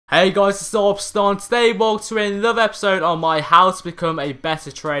Hey guys, it's Star. Today, welcome to another episode on my How to Become a Better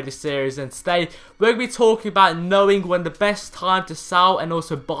Trader series. And today, we're going to be talking about knowing when the best time to sell and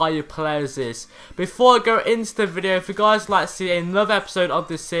also buy your players is. Before I go into the video, if you guys would like to see another episode of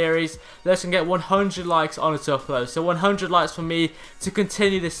this series, let's get 100 likes on its upload. So 100 likes for me to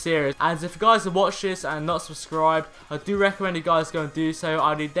continue this series. And if you guys have watched this and not subscribed, I do recommend you guys go and do so.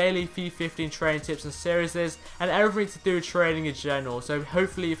 I do daily FIFA 15 trading tips and series and everything to do with trading in general. So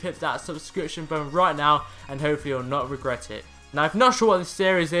hopefully you've hit that subscription button right now and hopefully you'll not regret it. Now, if you're not sure what this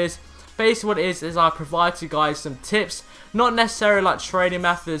series is, basically what it is I provide you guys some tips, not necessarily like trading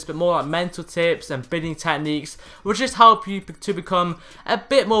methods, but more like mental tips and bidding techniques, which just help you to become a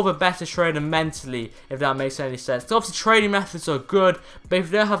bit more of a better trader mentally, if that makes any sense. So obviously trading methods are good, but if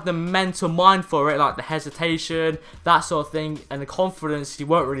you don't have the mental mind for it, like the hesitation, that sort of thing, and the confidence, you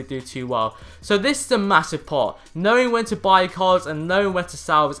won't really do too well. So this is a massive part. Knowing when to buy cards and knowing when to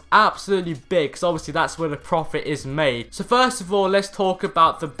sell is absolutely big, because obviously that's where the profit is made. So first of all, let's talk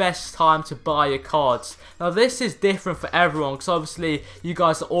about the best time to buy your cards. Now this is different for everyone, because obviously you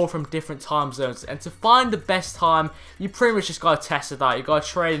guys are all from different time zones, and to find the best time, you pretty much just gotta test it out. You gotta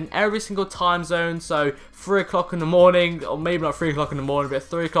trade in every single time zone, so 3 o'clock in the morning, or maybe not 3 o'clock in the morning, but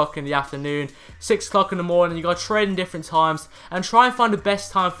 3 o'clock in the afternoon, 6 o'clock in the morning. You gotta trade in different times and try and find the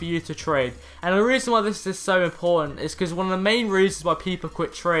best time for you to trade. And the reason why this is so important is because one of the main reasons why people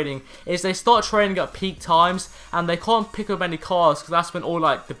quit trading is they start trading at peak times and they can't pick up any cards, because that's when all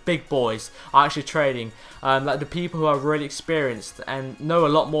like the big boys are actually trading. Like the people who are really experienced and know a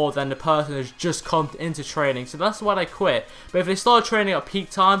lot more than the person who's just come into trading. So that's why they quit. But if they start trading at peak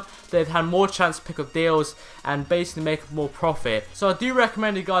time, they've had more chance to pick up deals and basically make more profit. So I do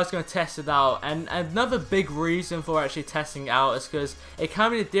recommend you guys going to test it out. And another big reason for actually testing it out is because it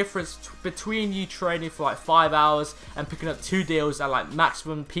can be the difference between you trading for like 5 hours and picking up 2 deals at like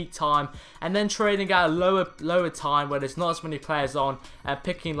maximum peak time, and then trading at a lower time where there's not as many players on and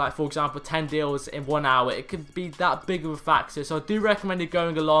picking like, for example, 10 deals in 1 hour. It could be that big of a factor. So I do recommend you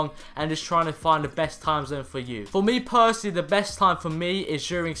going along and just trying to find the best time zone for you. For me personally, the best time for me is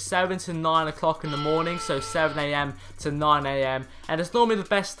during 7 to 9 o'clock in the morning, so 7 AM to 9 AM, and it's normally the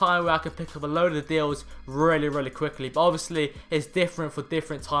best time where I can pick up a load of deals really quickly. But obviously it's different for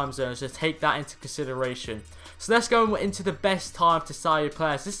different time zones, so take that into consideration. So let's go into the best time to sell your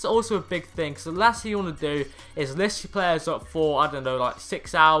players. This is also a big thing, because the last thing you want to do is list your players up for, I don't know, like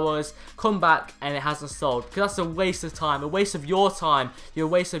 6 hours, come back and it hasn't sold, because that's a waste of time, a waste of your time, a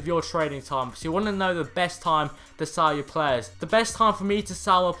waste of your trading time. So you want to know the best time to sell your players. The best time for me to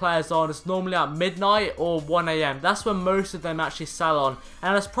sell my players on is normally at midnight or 1 AM. That's when most of them actually sell on,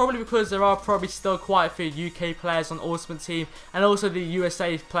 and that's probably because there are probably still quite a few UK players on Ultimate Team, and also the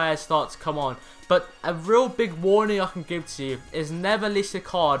USA players start to come on. But a real big warning I can give to you is never list a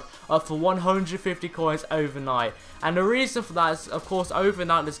card up for 150 coins overnight. And the reason for that is, of course,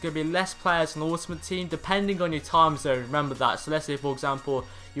 overnight there's going to be less players on the Ultimate Team depending on your time zone. Remember that. So let's say, for example,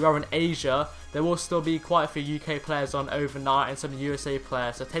 you are in Asia, there will still be quite a few UK players on overnight and some USA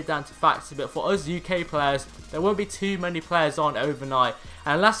players, so take that into factor. But for us UK players, there won't be too many players on overnight.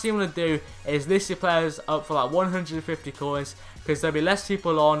 And last thing you want to do is list your players up for like 150 coins, because there'll be less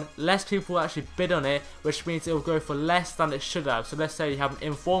people on, less people will actually bid on it, which means it will go for less than it should have. So let's say you have an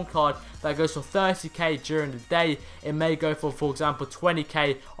informed card that goes for 30k during the day, it may go for example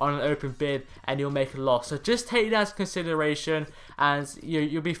 20k on an open bid, and you'll make a loss. So just take that into consideration and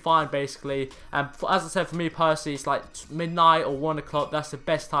you'll be fine basically. And as I said, for me personally, it's like midnight or 1 o'clock. That's the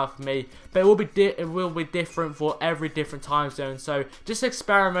best time for me, but it will be different for every different time zone. So just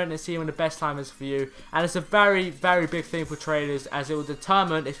experiment and see when the best time is for you. And it's a very big thing for traders, as it will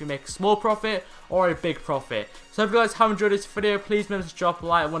determine if you make a small profit or a big profit. So if you guys have enjoyed this video, please remember to drop a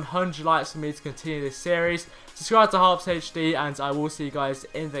like. 100 likes for me to continue this series. Subscribe to Harps HD, and I will see you guys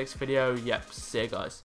in the next video. Yep, see you guys.